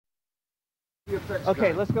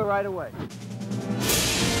Okay, let's go right away.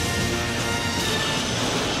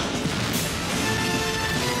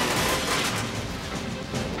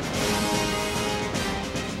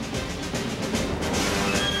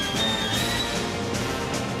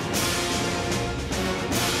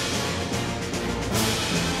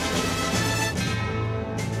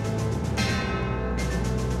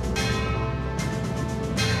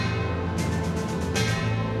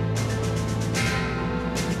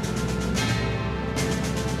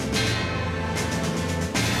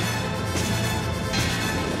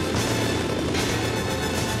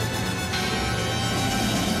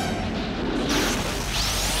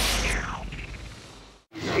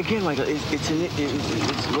 Again, Michael, it's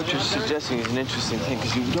what you're suggesting is an interesting thing,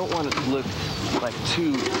 because you don't want it to look like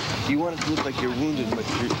you want it to look like you're wounded, but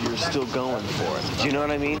you're still going for it. Do you know what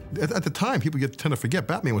I mean? At the time, people tend to forget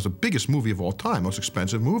Batman was the biggest movie of all time, most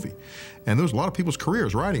expensive movie. And there was a lot of people's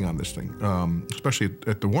careers riding on this thing, especially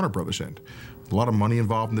at the Warner Brothers end. A lot of money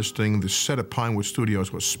involved in this thing. The set at Pinewood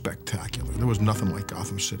Studios was spectacular. There was nothing like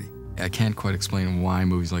Gotham City. I can't quite explain why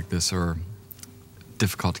movies like this are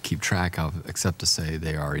difficult to keep track of, except to say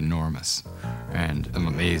they are enormous. And I'm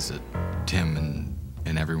amazed at Tim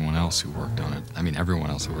and everyone else who worked on it. I mean, everyone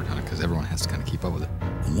else who worked on it, because everyone has to kind of keep up with it.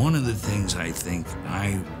 One of the things I think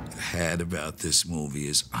I had about this movie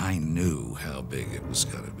is I knew how big it was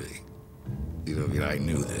going to be. You know, I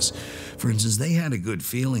knew this. For instance, they had a good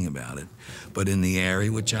feeling about it, but in the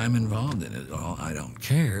area which I'm involved in, I don't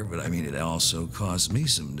care, but I mean, it also cost me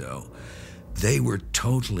some dough. They were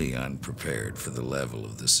totally unprepared for the level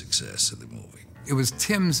of the success of the movie. It was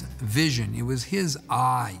Tim's vision. It was his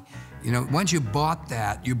eye. You know, once you bought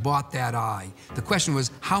that eye. The question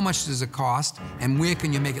was, how much does it cost, and where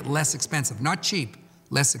can you make it less expensive? Not cheap,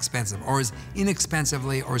 less expensive, or as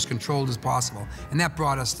inexpensively or as controlled as possible. And that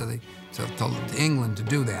brought us to England to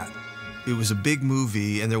do that. It was a big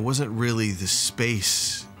movie, and there wasn't really the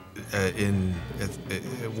space at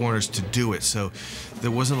Warner's to do it, so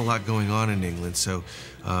there wasn't a lot going on in England. So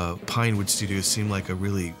Pinewood Studios seemed like a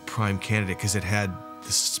really prime candidate because it had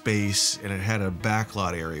the space and it had a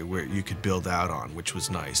backlot area where you could build out on, which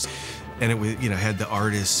was nice. And it was, you know, had the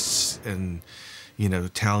artists and, you know,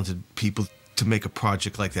 talented people to make a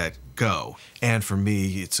project like that go. And for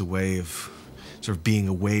me, it's a way of sort of being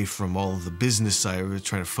away from all of the business side of it,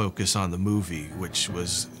 trying to focus on the movie, which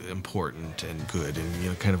was important and good, and, you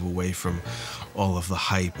know, kind of away from all of the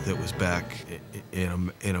hype that was back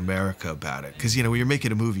in America about it. Because, you know, when you're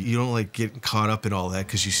making a movie, you don't like get caught up in all that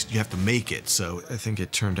because you have to make it. So I think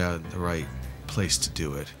it turned out the right place to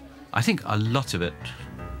do it. I think a lot of it,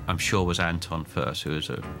 I'm sure, was Anton first, who was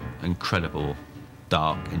an incredible,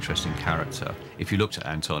 dark, interesting character. If you looked at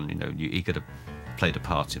Anton, you know, he could have played a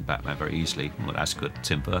part in Batman very easily, well, as could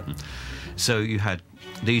Tim Burton. So you had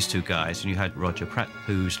these two guys, and you had Roger Pratt,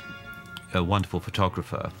 who's a wonderful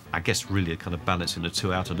photographer. I guess really kind of balancing the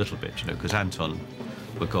two out a little bit, you know, because Anton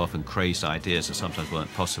would go off and crazy ideas that sometimes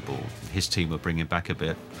weren't possible. His team were bringing back a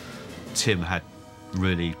bit. Tim had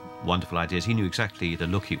really wonderful ideas. He knew exactly the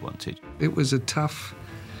look he wanted. It was a tough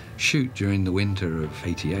shoot during the winter of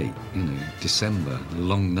 '88, you know, December,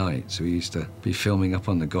 long nights. We used to be filming up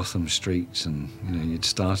on the Gotham streets, and, you know, you'd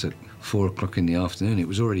start at 4 o'clock in the afternoon. It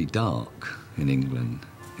was already dark in England,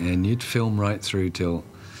 and you'd film right through till,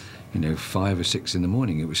 you know, 5 or 6 in the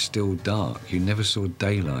morning. It was still dark. You never saw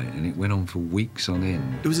daylight, and it went on for weeks on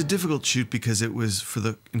end. It was a difficult shoot because it was, for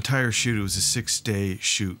the entire shoot, it was a 6-day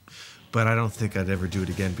shoot. But I don't think I'd ever do it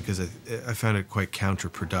again because I found it quite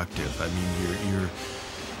counterproductive. I mean,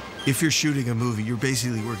 if you're shooting a movie, you're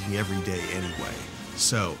basically working every day anyway.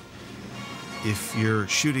 So if you're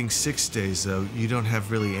shooting 6 days, though, you don't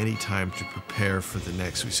have really any time to prepare for the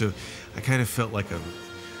next week. So I kind of felt like a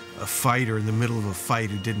fighter in the middle of a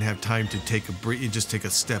fight who didn't have time to take a break, just take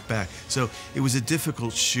a step back. So it was a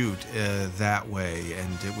difficult shoot that way,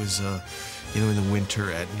 and it was, you know, in the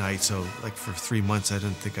winter at night. So like for 3 months, I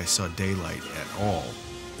didn't think I saw daylight at all.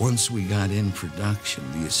 Once we got in production,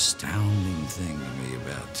 the astounding thing to me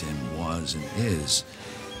about Tim was and is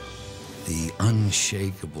the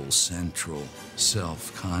unshakable central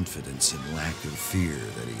self-confidence and lack of fear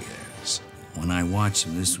that he has. When I watched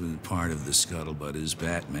him, this was part of the scuttlebutt, his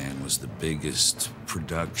Batman was the biggest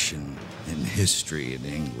production in history in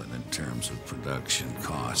England in terms of production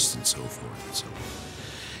costs and so forth and so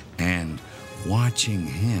forth. And watching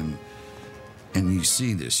him, and you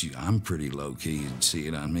see this, I'm pretty low-key, you'd see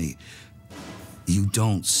it on me. You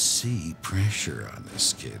don't see pressure on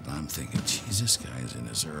this kid. And I'm thinking, geez, this guy's in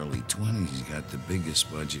his early 20s. He's got the biggest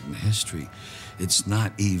budget in history. It's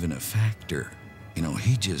not even a factor. You know,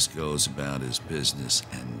 he just goes about his business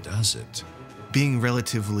and does it. being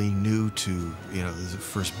relatively new to, you know, the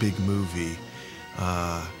first big movie,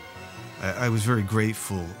 I was very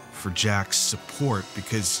grateful for Jack's support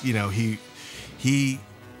because, you know, he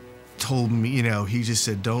told me, you know, he just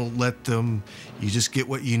said, don't let them, you just get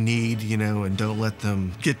what you need, you know, and don't let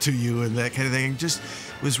them get to you and that kind of thing. Just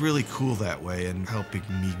was really cool that way and helping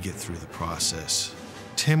me get through the process.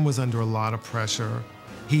 Tim was under a lot of pressure.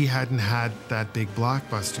 He hadn't had that big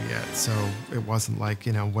blockbuster yet, so it wasn't like,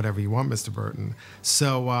 you know, whatever you want, Mr. Burton.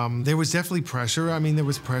 So there was definitely pressure. I mean, there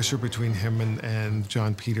was pressure between him and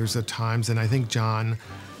John Peters at times, and I think John,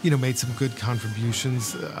 you know, made some good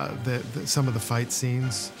contributions. Some of the fight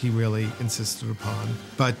scenes he really insisted upon.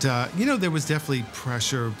 But, you know, there was definitely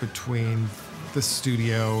pressure between the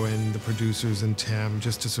studio and the producers and Tim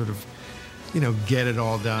just to sort of, you know, get it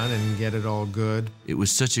all done and get it all good. It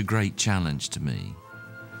was such a great challenge to me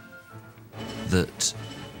that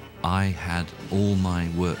I had all my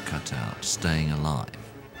work cut out staying alive.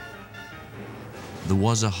 There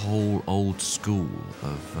was a whole old school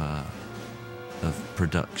of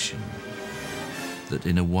production that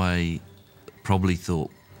in a way probably thought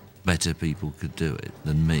better people could do it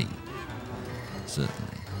than me,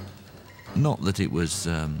 certainly. Not that it was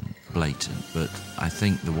blatant, but I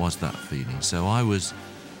think there was that feeling. So I was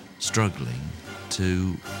struggling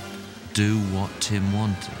to do what Tim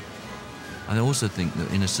wanted. I also think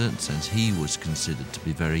that in a certain sense he was considered to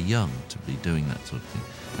be very young to be doing that sort of thing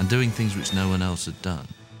and doing things which no one else had done.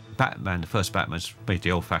 Batman, the first Batman's made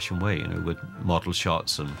the old-fashioned way, you know, with model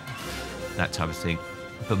shots and that type of thing.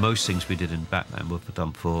 But most things we did in Batman were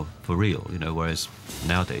done for real, you know, whereas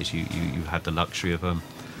nowadays you had the luxury of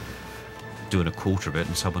doing a quarter of it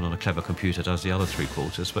and someone on a clever computer does the other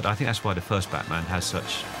 3/4. But I think that's why the first Batman has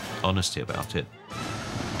such honesty about it.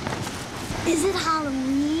 Is it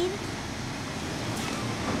Halloween?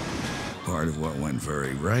 Part of what went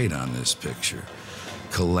very right on this picture,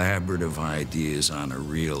 collaborative ideas on a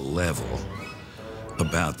real level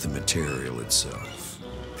about the material itself.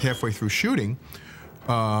 Halfway through shooting,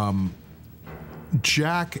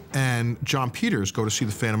 Jack and John Peters go to see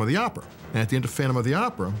the Phantom of the Opera. And at the end of Phantom of the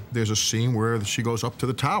Opera, there's a scene where she goes up to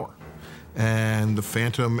the tower. And the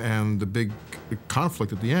Phantom and the big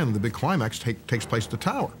conflict at the end, the big climax, takes place at the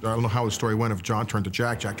tower. I don't know how the story went, if John turned to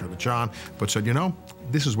Jack, Jack turned to John, but said, you know,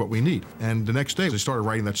 this is what we need. And the next day, they started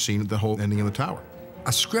writing that scene, the whole ending in the tower.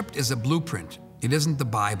 A script is a blueprint. It isn't the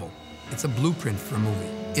Bible. It's a blueprint for a movie.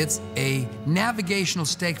 It's a navigational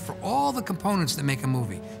stake for all the components that make a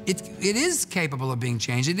movie. It is capable of being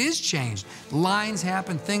changed. It is changed. Lines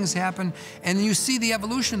happen, things happen, and you see the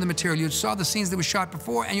evolution of the material. You saw the scenes that were shot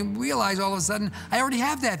before, and you realize all of a sudden, I already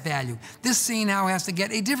have that value. This scene now has to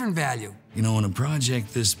get a different value. You know, in a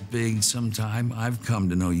project this big, sometime I've come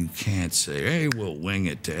to know you can't say, hey, we'll wing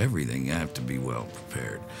it to everything. You have to be well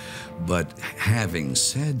prepared. But having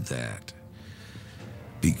said that,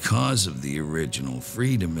 because of the original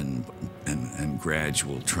freedom and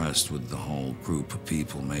gradual trust with the whole group of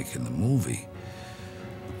people making the movie,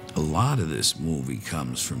 a lot of this movie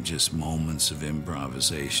comes from just moments of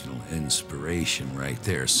improvisational inspiration right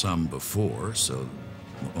there. Some before,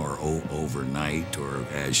 or overnight, or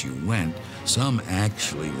as you went. Some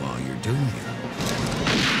actually while you're doing it.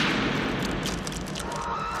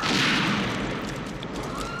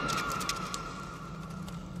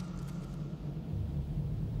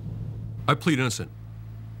 I plead innocent.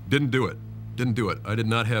 Didn't do it. Didn't do it. I did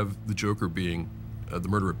not have the Joker being the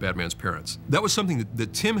murderer of Batman's parents. That was something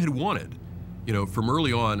that Tim had wanted, you know, from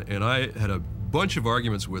early on, and I had a bunch of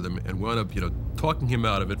arguments with him and wound up, you know, talking him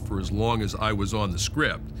out of it for as long as I was on the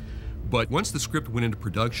script. But once the script went into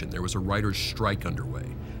production, there was a writer's strike underway,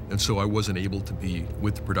 and so I wasn't able to be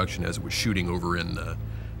with the production as it was shooting over in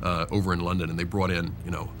London, and they brought in,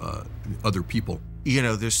 you know, other people. You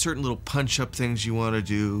know, there's certain little punch-up things you want to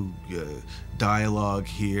do, dialogue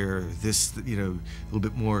here, this, you know, a little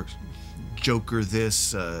bit more Joker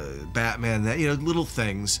this, Batman that, you know, little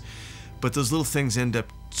things. But those little things end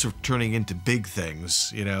up sort of turning into big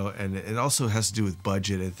things, you know, and it also has to do with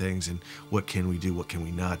budget and things and what can we do, what can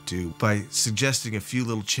we not do. By suggesting a few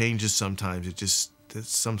little changes sometimes, it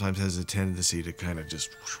sometimes has a tendency to kind of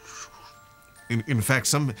just... In fact,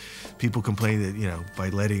 some people complain that, you know, by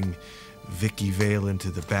letting Vicky Vale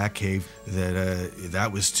into the Batcave,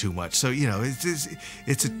 that was too much. So, you know,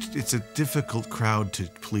 it's a difficult crowd to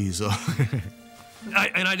please.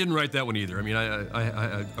 And I didn't write that one either. I mean,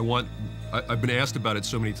 I've been asked about it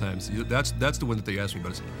so many times. That's the one that they asked me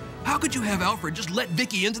about. Is, how could you have Alfred just let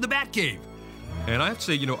Vicky into the Batcave? And I have to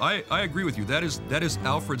say, you know, I agree with you. That is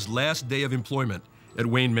Alfred's last day of employment at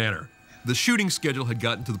Wayne Manor. The shooting schedule had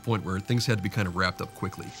gotten to the point where things had to be kind of wrapped up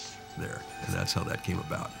quickly there, and that's how that came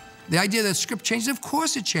about. The idea that the script changes, of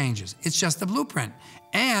course it changes. It's just the blueprint.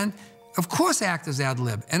 And of course actors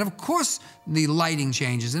ad-lib, and of course the lighting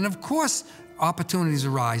changes, and of course opportunities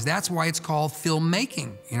arise. That's why it's called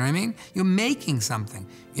filmmaking, you know what I mean? You're making something.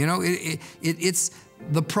 You know, it's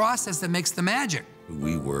the process that makes the magic.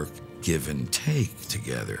 We work give and take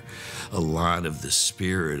together. A lot of the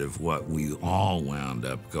spirit of what we all wound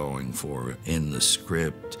up going for in the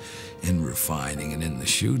script, in refining and in the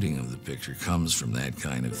shooting of the picture comes from that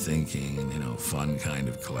kind of thinking and, you know, fun kind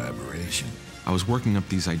of collaboration. I was working up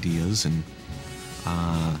these ideas, and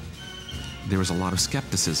there was a lot of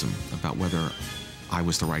skepticism about whether I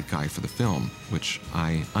was the right guy for the film, which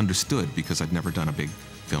I understood because I'd never done a big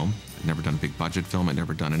film, I'd never done a big budget film, I'd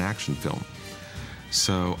never done an action film.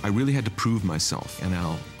 So I really had to prove myself, and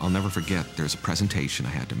I'll never forget, there's a presentation I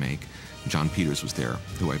had to make. John Peters was there,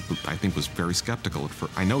 who I think was very skeptical.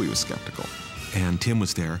 I know he was skeptical. And Tim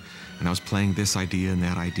was there, and I was playing this idea and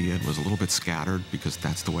that idea. It was a little bit scattered because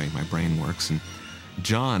that's the way my brain works. And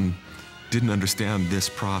John didn't understand this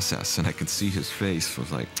process, and I could see his face was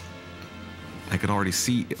like, I could already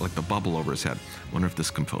see like the bubble over his head. Wonder if this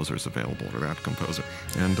composer is available or that composer.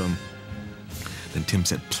 And then Tim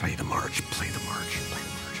said, play the march, play the march, play the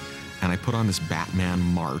march. And I put on this Batman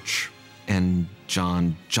march, and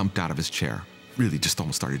John jumped out of his chair, really just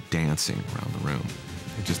almost started dancing around the room.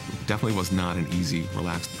 It just definitely was not an easy,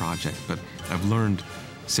 relaxed project, but I've learned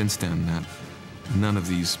since then that none of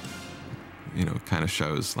these, you know, kind of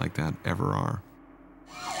shows like that ever are.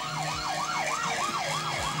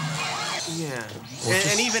 Yeah,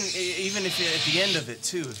 and even if at the end of it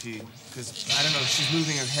too, because I don't know, she's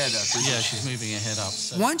moving her head up. Yeah, she's moving her head up.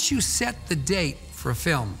 So. Once you set the date for a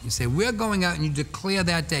film, you say, we're going out, and you declare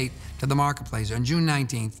that date to the marketplace on June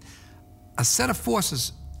 19th, a set of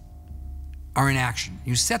forces are in action.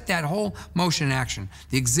 You set that whole motion in action.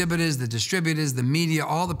 The exhibitors, the distributors, the media,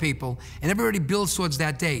 all the people, and everybody builds towards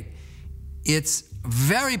that date. It's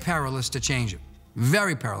very perilous to change it.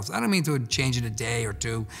 Very perilous. I don't mean to change it a day or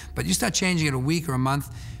two, but you start changing it a week or a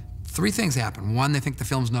month, three things happen. One, they think the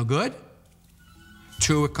film's no good.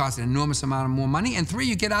 Two, it costs an enormous amount of more money. And three,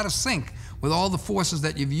 you get out of sync with all the forces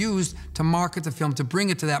that you've used to market the film, to bring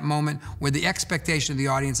it to that moment where the expectation of the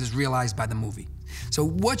audience is realized by the movie. So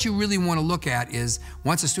what you really want to look at is,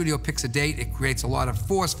 once a studio picks a date, it creates a lot of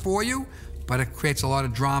force for you, but it creates a lot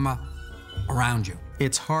of drama around you.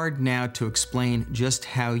 It's hard now to explain just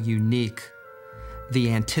how unique the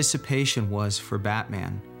anticipation was for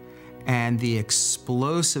Batman and the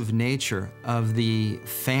explosive nature of the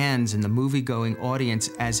fans and the movie-going audience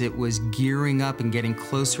as it was gearing up and getting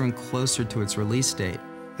closer and closer to its release date.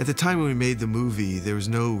 At the time when we made the movie, there was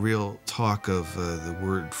no real talk of the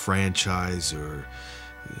word franchise or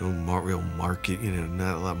real market,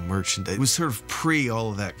 not a lot of merchandise. It was sort of pre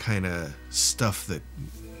all of that kind of stuff that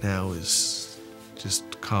now is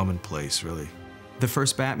just commonplace, really. The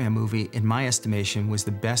first Batman movie, in my estimation, was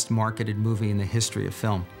the best marketed movie in the history of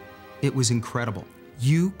film. It was incredible.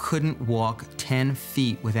 You couldn't walk 10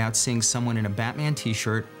 feet without seeing someone in a Batman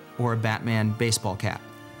t-shirt or a Batman baseball cap.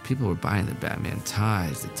 People were buying the Batman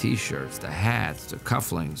ties, the t-shirts, the hats, the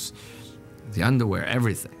cufflinks, the underwear,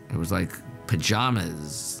 everything. It was like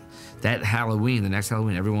pajamas. That Halloween, the next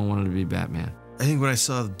Halloween, everyone wanted to be Batman. I think when I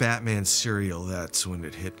saw the Batman cereal, that's when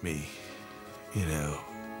it hit me,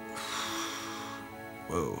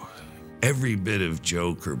 Whoa. Every bit of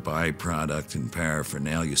joke or byproduct and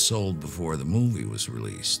paraphernalia sold before the movie was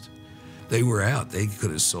released. They were out. They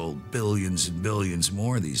could have sold billions and billions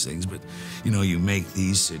more of these things, but, you make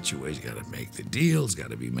these situations, you gotta make the deals,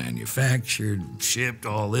 gotta be manufactured, shipped,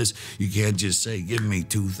 all this. You can't just say, give me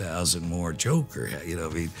 2,000 more Joker,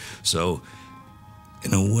 So,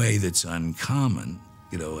 in a way that's uncommon,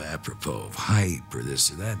 apropos of hype or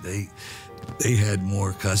this or that, they had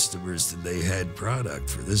more customers than they had product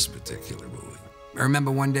for this particular movie. I remember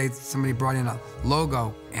one day somebody brought in a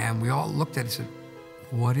logo, and we all looked at it and said,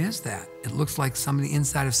 what is that? It looks like somebody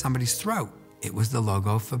inside of somebody's throat. It was the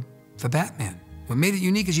logo for Batman. What made it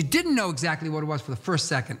unique is you didn't know exactly what it was for the first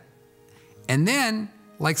second. And then,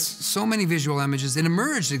 like so many visual images, it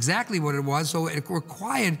emerged exactly what it was, so it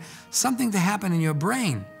required something to happen in your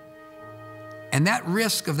brain. And that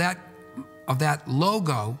risk of that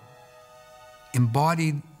logo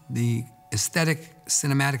embodied the aesthetic,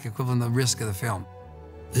 cinematic equivalent of the risk of the film.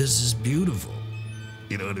 This is beautiful.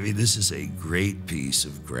 You know what I mean? This is a great piece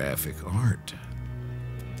of graphic art.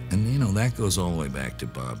 And, that goes all the way back to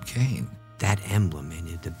Bob Kane. That emblem, and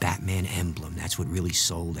the Batman emblem, that's what really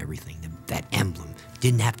sold everything. That emblem. You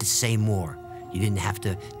didn't have to say more. You didn't have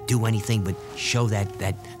to do anything but show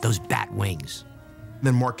those bat wings.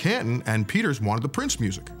 Then Mark Canton and Peters wanted the Prince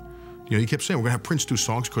music. You know, he kept saying, we're going to have Prince do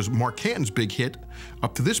songs, because Mark Canton's big hit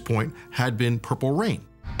up to this point had been Purple Rain.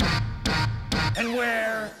 And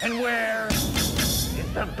where is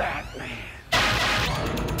the Batman?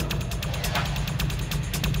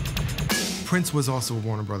 Prince was also a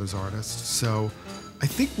Warner Brothers artist, so I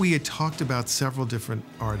think we had talked about several different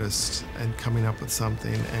artists and coming up with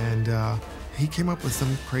something, and he came up with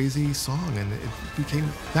some crazy song, and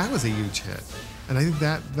that was a huge hit. And I think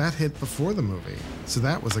that hit before the movie, so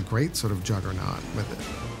that was a great sort of juggernaut with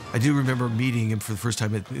it. I do remember meeting him for the first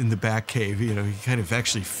time in the back cave. You know, he kind of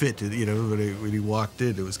actually fit, you know, when he walked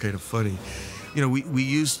in. It was kind of funny. You know, we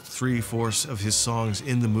used 3/4 of his songs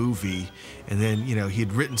in the movie, and then, you know, he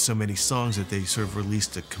had written so many songs that they sort of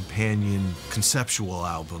released a companion conceptual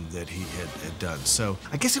album that he had done. So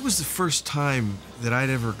I guess it was the first time that I'd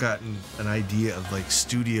ever gotten an idea of, like,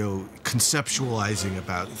 studio conceptualizing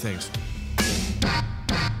about things.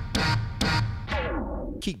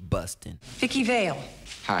 Keep busting. Vicky Vale.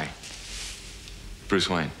 Hi. Bruce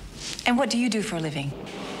Wayne. And what do you do for a living?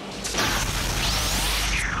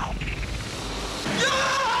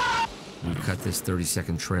 We cut this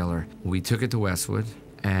 30-second trailer. We took it to Westwood,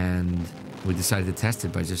 and we decided to test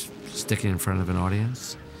it by just sticking it in front of an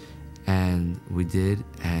audience. And we did,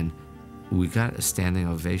 and we got a standing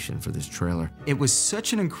ovation for this trailer. It was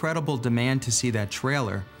such an incredible demand to see that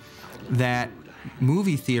trailer that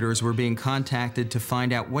movie theaters were being contacted to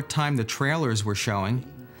find out what time the trailers were showing,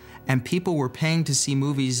 and people were paying to see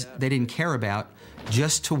movies they didn't care about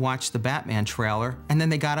just to watch the Batman trailer, and then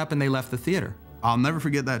they got up and they left the theater. I'll never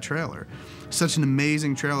forget that trailer. Such an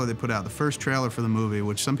amazing trailer they put out. The first trailer for the movie,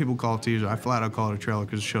 which some people call a teaser. I flat out call it a trailer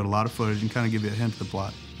because it showed a lot of footage and kind of give you a hint of the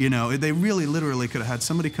plot. You know, they really literally could have had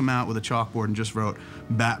somebody come out with a chalkboard and just wrote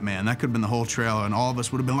Batman. That could have been the whole trailer, and all of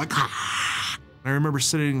us would have been like, ah! I remember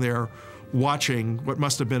sitting there watching what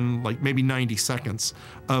must have been like maybe 90 seconds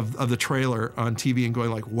of the trailer on TV and going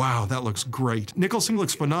like, wow, that looks great. Nicholson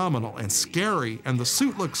looks phenomenal and scary, and the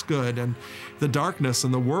suit looks good, and the darkness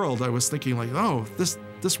and the world, I was thinking like, oh,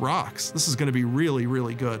 this rocks. This is gonna be really,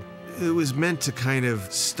 really good. It was meant to kind of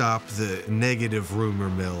stop the negative rumor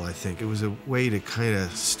mill, I think. It was a way to kind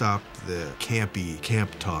of stop the campy camp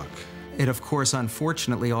talk. It, of course,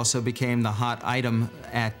 unfortunately also became the hot item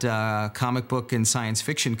at comic book and science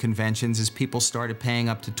fiction conventions as people started paying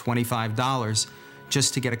up to $25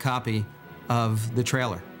 just to get a copy of the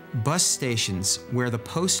trailer. Bus stations where the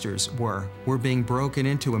posters were being broken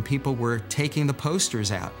into, and people were taking the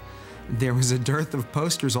posters out. There was a dearth of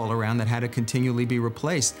posters all around that had to continually be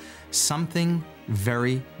replaced. Something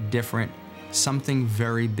very different, something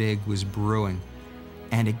very big was brewing.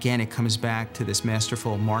 And again, it comes back to this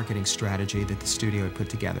masterful marketing strategy that the studio had put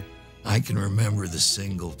together. I can remember the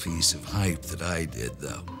single piece of hype that I did,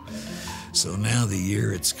 though. So now the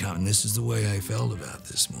year it's coming, this is the way I felt about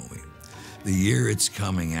this movie. The year it's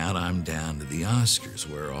coming out, I'm down to the Oscars,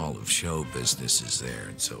 where all of show business is there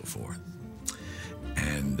and so forth.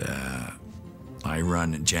 And I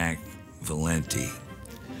run Jack Valenti.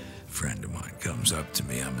 Friend of mine comes up to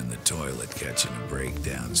me. I'm in the toilet catching a break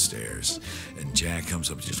downstairs, and Jack comes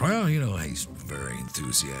up and says, well, you know, he's very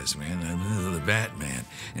enthusiastic, man. I'm the Batman.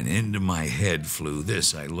 And into my head flew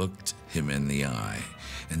this. I looked him in the eye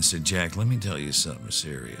and said, Jack, let me tell you something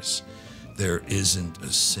serious. There isn't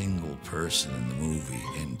a single person in the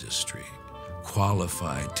movie industry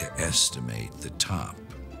qualified to estimate the top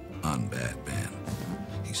on Batman.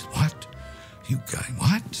 He said, what? You guy,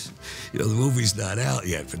 what? You know, the movie's not out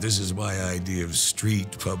yet, but this is my idea of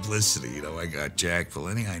street publicity. You know, I got Jack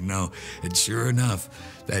Valenti, I know. And sure enough,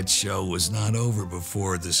 that show was not over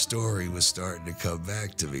before the story was starting to come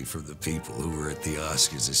back to me from the people who were at the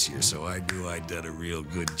Oscars this year. So I knew I'd done a real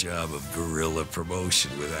good job of guerrilla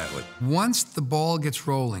promotion with that one. Once the ball gets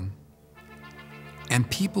rolling and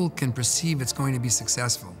people can perceive it's going to be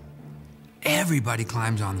successful, everybody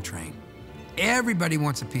climbs on the train. Everybody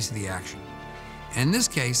wants a piece of the action. In this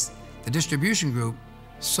case, the distribution group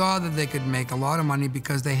saw that they could make a lot of money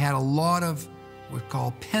because they had a lot of what we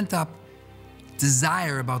call pent-up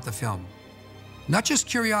desire about the film. Not just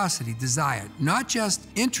curiosity, desire. Not just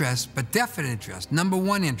interest, but definite interest. Number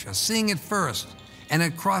one interest, seeing it first, and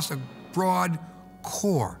across a broad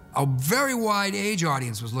core. A very wide age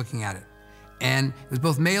audience was looking at it. And it was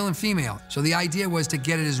both male and female. So the idea was to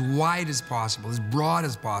get it as wide as possible, as broad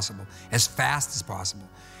as possible, as fast as possible.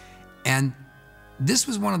 And this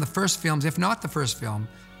was one of the first films, if not the first film,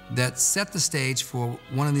 that set the stage for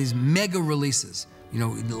one of these mega releases. You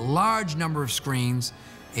know, a large number of screens,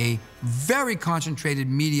 a very concentrated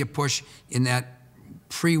media push in that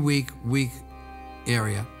week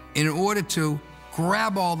area in order to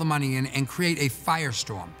grab all the money in and create a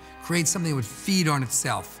firestorm, create something that would feed on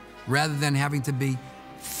itself. rather than having to be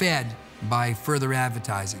fed by further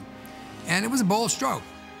advertising. And it was a bold stroke.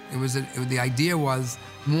 The idea was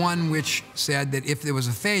one which said that if there was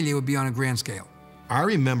a failure, it would be on a grand scale. I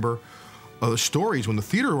remember the stories when the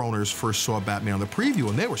theater owners first saw Batman on the preview,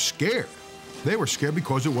 and they were scared. They were scared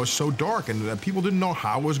because it was so dark and people didn't know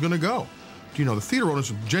how it was going to go. You know, the theater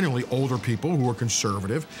owners were generally older people who were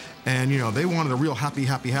conservative, and, you know, they wanted a real happy,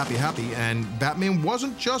 and Batman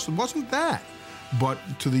wasn't that. But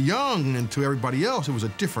to the young and to everybody else, it was a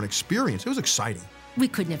different experience. It was exciting. We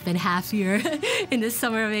couldn't have been happier in the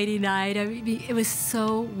summer of '89. I mean, it was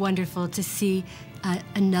so wonderful to see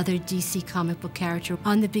another DC comic book character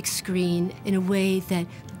on the big screen in a way that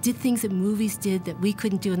did things that movies did that we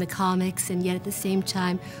couldn't do in the comics, and yet at the same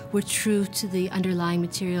time were true to the underlying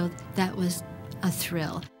material. That was a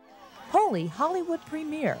thrill. Holy Hollywood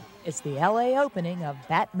premiere. It's the LA opening of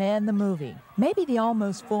Batman the movie. Maybe the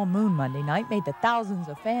almost full moon Monday night made the thousands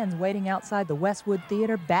of fans waiting outside the Westwood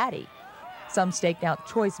Theater batty. Some staked out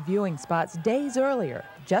choice viewing spots days earlier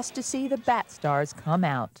just to see the Bat stars come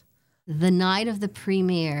out. The night of the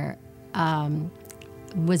premiere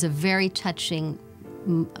was a very touching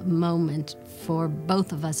moment for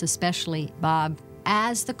both of us, especially Bob.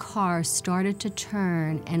 As the car started to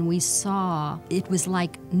turn and we saw, it was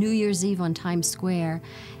like New Year's Eve on Times Square,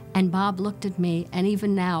 and Bob looked at me, and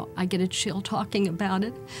even now I get a chill talking about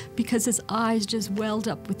it because his eyes just welled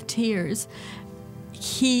up with tears.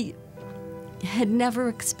 He had never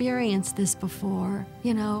experienced this before,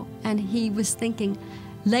 you know, and he was thinking,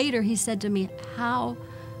 later he said to me,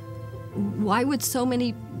 why would so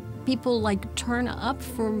many people like turn up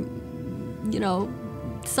for, you know,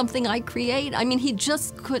 something I create? I mean, he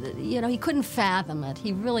just couldn't, you know, he couldn't fathom it.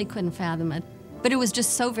 He really couldn't fathom it. But it was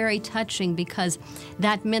just so very touching because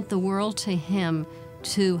that meant the world to him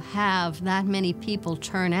to have that many people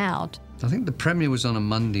turn out. I think the premiere was on a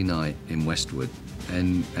Monday night in Westwood,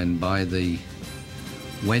 and by the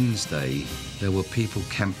Wednesday, there were people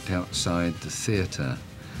camped outside the theatre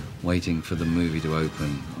waiting for the movie to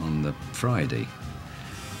open on the Friday.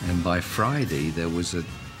 And by Friday, there was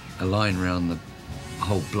a line around the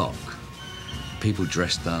whole block. People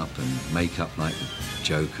dressed up and makeup like the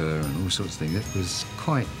Joker and all sorts of things. It was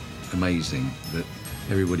quite amazing that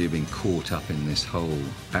everybody had been caught up in this whole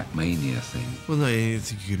Batmania thing. Well, no, I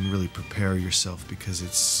think you can really prepare yourself because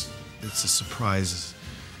it's a surprise.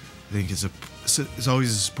 I think it's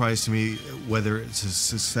always a surprise to me whether it's a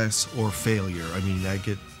success or failure. I mean, I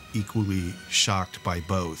get equally shocked by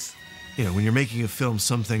both. You know, when you're making a film,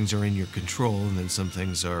 some things are in your control and then some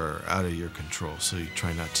things are out of your control. So you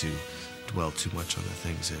try not to dwell too much on the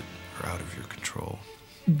things that are out of your control.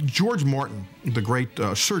 George Martin, the great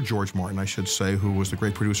Sir George Martin, I should say, who was the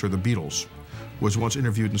great producer of the Beatles, was once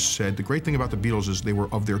interviewed and said, the great thing about the Beatles is they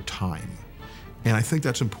were of their time. And I think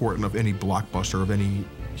that's important of any blockbuster, of any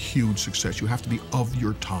huge success. You have to be of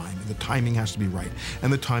your time. The timing has to be right.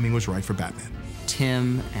 And the timing was right for Batman.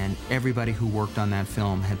 Tim and everybody who worked on that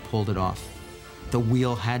film had pulled it off. The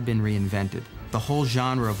wheel had been reinvented. The whole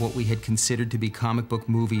genre of what we had considered to be comic book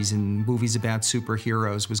movies and movies about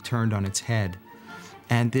superheroes was turned on its head.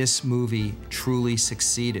 And this movie truly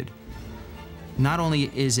succeeded. Not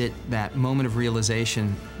only is it that moment of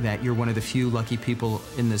realization that you're one of the few lucky people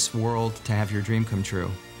in this world to have your dream come true,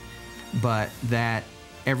 but that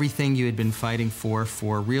everything you had been fighting for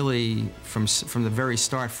really, from the very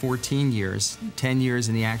start, 14 years, 10 years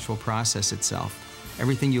in the actual process itself,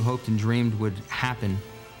 everything you hoped and dreamed would happen,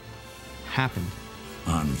 happened.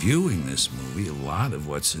 On viewing this movie, a lot of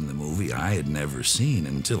what's in the movie I had never seen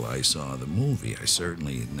until I saw the movie. I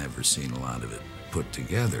certainly had never seen a lot of it put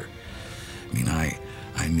together. I mean,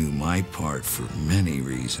 I knew my part for many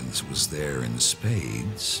reasons was there in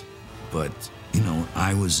spades, but, you know,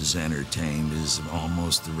 I was as entertained as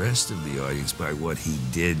almost the rest of the audience by what he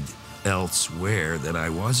did elsewhere that I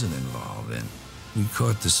wasn't involved in. We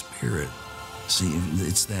caught the spirit. See,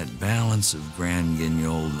 it's that balance of Grand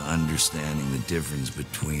Guignol understanding the difference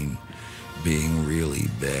between being really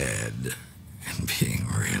bad and being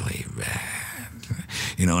really bad.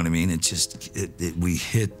 You know what I mean? It just, we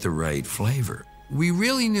hit the right flavor. We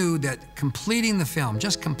really knew that completing the film,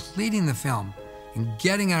 just completing the film and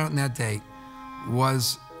getting out on that date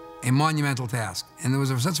was a monumental task. And there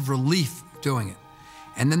was a sense of relief doing it.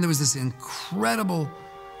 And then there was this incredible,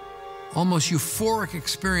 almost euphoric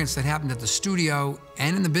experience that happened at the studio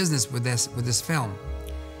and in the business with this film.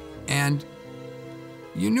 And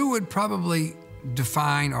you knew it would probably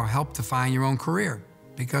define or help define your own career,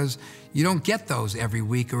 because you don't get those every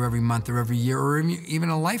week or every month or every year or even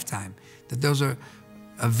a lifetime. That those are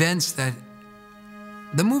events that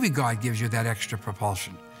the movie god gives you that extra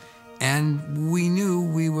propulsion. and we knew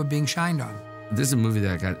we were being shined on. This is a movie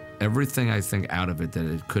that got everything I think out of it that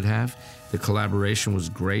it could have. The collaboration was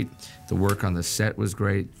great. The work on the set was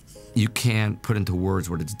great. You can't put into words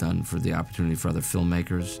what it's done for the opportunity for other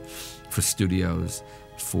filmmakers, for studios,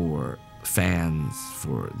 for fans,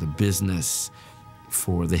 for the business,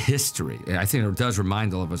 for the history. I think it does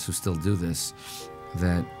remind all of us who still do this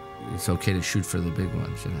that it's okay to shoot for the big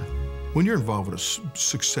ones, you know. When you're involved with a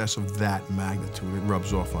success of that magnitude, it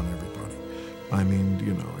rubs off on everybody. I mean,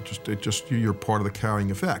 you know, you're part of the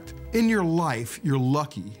carrying effect. In your life, you're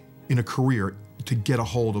lucky in a career to get a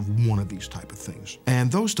hold of one of these type of things.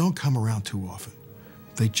 And those don't come around too often.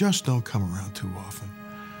 They just don't come around too often.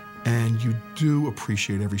 And you do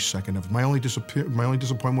appreciate every second of it. My only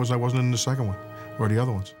disappointment was I wasn't in the second one, or the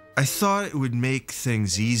other ones. I thought it would make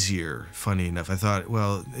things easier, funny enough. I thought,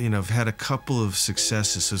 well, you know, I've had a couple of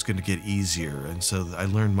successes, so it's going to get easier. And so I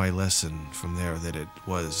learned my lesson from there that it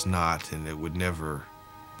was not, and it would never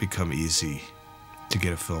become easy to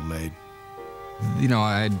get a film made. You know,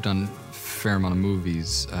 I had done a fair amount of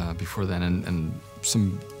movies before then, and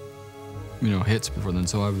some, you know, hits before then,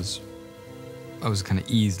 so I was kind of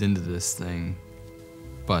eased into this thing,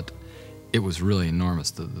 but it was really enormous.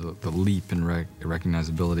 The leap in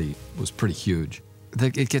recognizability was pretty huge.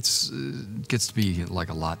 It gets to be like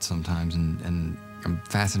a lot sometimes, and I'm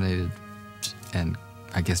fascinated and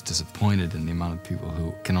I guess disappointed in the amount of people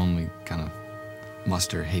who can only kind of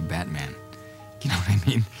muster, hey, Batman. You know what I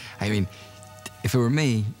mean? I mean, if it were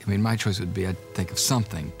me, I mean, my choice would be I'd think of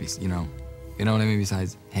something, you know what I mean,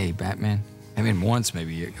 besides, hey, Batman. I mean, once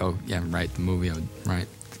maybe, oh, yeah, right, the movie, right,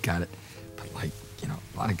 got it. But like, you know,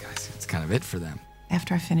 a lot of guys, it's kind of it for them.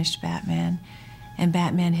 After I finished Batman, and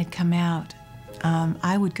Batman had come out,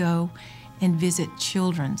 I would go and visit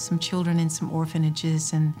some children in some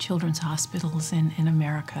orphanages and children's hospitals in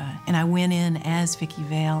America. And I went in as Vicki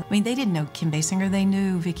Vale. I mean, they didn't know Kim Basinger, they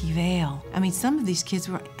knew Vicki Vale. I mean, some of these kids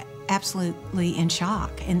were absolutely in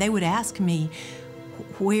shock, and they would ask me,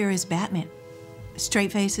 where is Batman?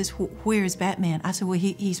 Straight faces, where is Batman? I said, well,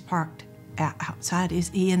 he's parked outside. Is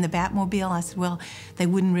he in the Batmobile? I said, well, they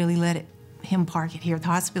wouldn't really let him park it here at the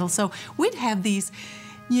hospital. So we'd have these,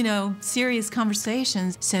 you know, serious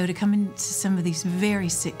conversations. So to come into some of these very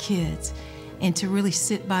sick kids and to really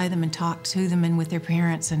sit by them and talk to them and with their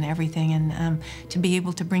parents and everything, and to be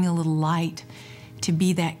able to bring a little light, to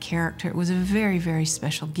be that character, it was a very, very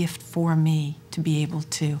special gift for me to be able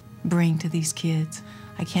to bring to these kids.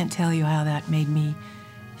 I can't tell you how that made me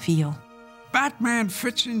feel. Batman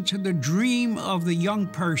fits into the dream of the young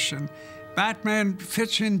person. Batman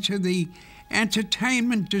fits into the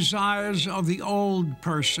entertainment desires of the old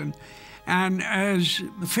person. And as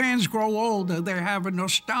the fans grow older, they have a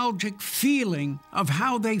nostalgic feeling of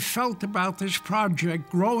how they felt about this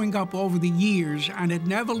project growing up over the years, and it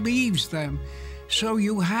never leaves them. So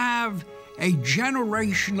you have a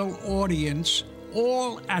generational audience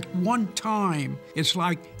all at one time. It's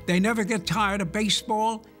like they never get tired of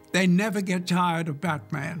baseball, they never get tired of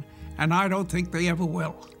Batman, and I don't think they ever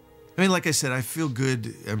will. I mean, like I said, I feel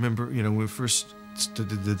good. I remember, you know, when we first did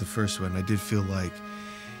the first one, I did feel like,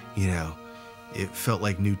 you know, it felt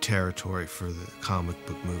like new territory for the comic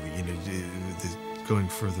book movie, you know, going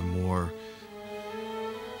for the more,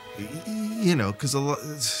 you know, because a lot,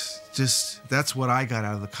 just, that's what I got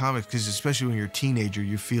out of the comics, because especially when you're a teenager,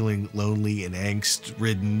 you're feeling lonely and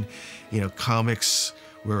angst-ridden. You know, comics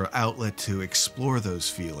were an outlet to explore those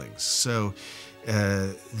feelings. So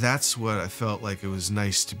that's what I felt like it was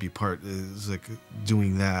nice to be part, it was like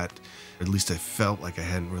doing that. At least I felt like I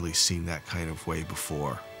hadn't really seen that kind of way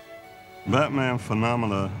before. Batman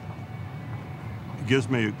Phenomena gives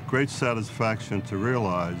me great satisfaction to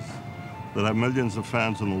realize that I have millions of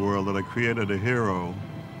fans in the world, that I created a hero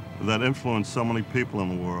that influenced so many people in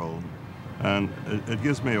the world. And it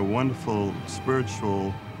gives me a wonderful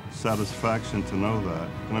spiritual satisfaction to know that.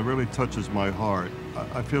 And it really touches my heart.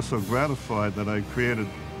 I feel so gratified that I created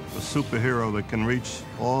a superhero that can reach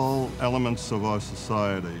all elements of our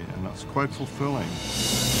society, and that's quite fulfilling.